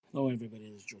Hello, everybody.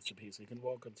 This is Joseph Hasek, and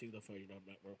welcome to the FiredUp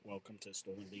Network. Welcome to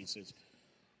Stolen Bases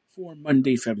for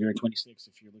Monday, February 26th.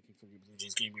 If you're looking for your Blue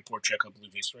Jays game report, check out Blue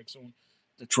Jays Strike Zone.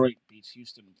 Detroit beats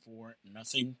Houston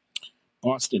 4-0.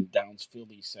 Boston downs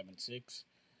Philly 7-6.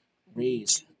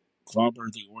 Rays clobber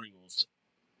the Orioles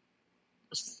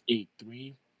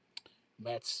 8-3.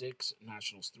 Mets 6,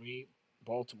 Nationals 3.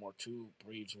 Baltimore 2,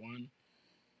 Braves 1.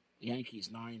 Yankees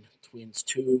 9, Twins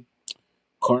 2.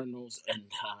 Cardinals and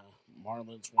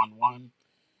Marlins 1-1.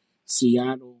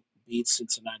 Seattle beats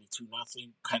Cincinnati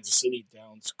 2-0. Kansas City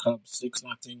downs Cubs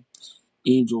 6-0.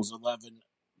 Angels 11,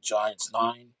 Giants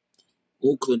 9.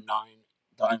 Oakland 9,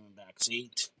 Diamondbacks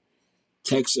 8.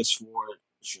 Texas 4,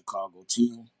 Chicago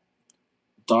 2.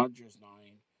 Dodgers 9,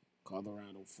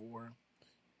 Colorado 4.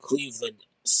 Cleveland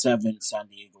 7, San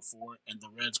Diego 4. And the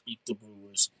Reds beat the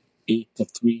Brewers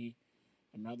 8-3.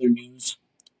 In other news,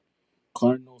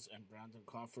 Cardinals and Brandon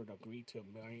Crawford agreed to a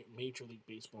Major League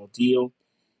Baseball deal.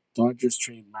 Dodgers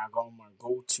trade Margot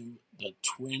Margot to the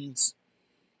Twins.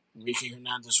 Ricky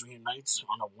Hernandez reunites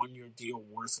on a one-year deal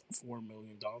worth $4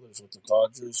 million with the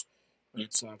Dodgers.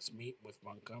 Red Sox meet with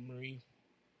Montgomery.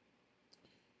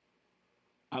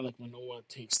 Alek Manoah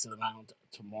takes to the mound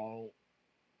tomorrow.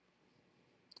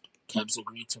 Cubs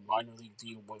agree to minor league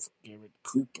deal with Garrett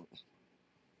Cooper.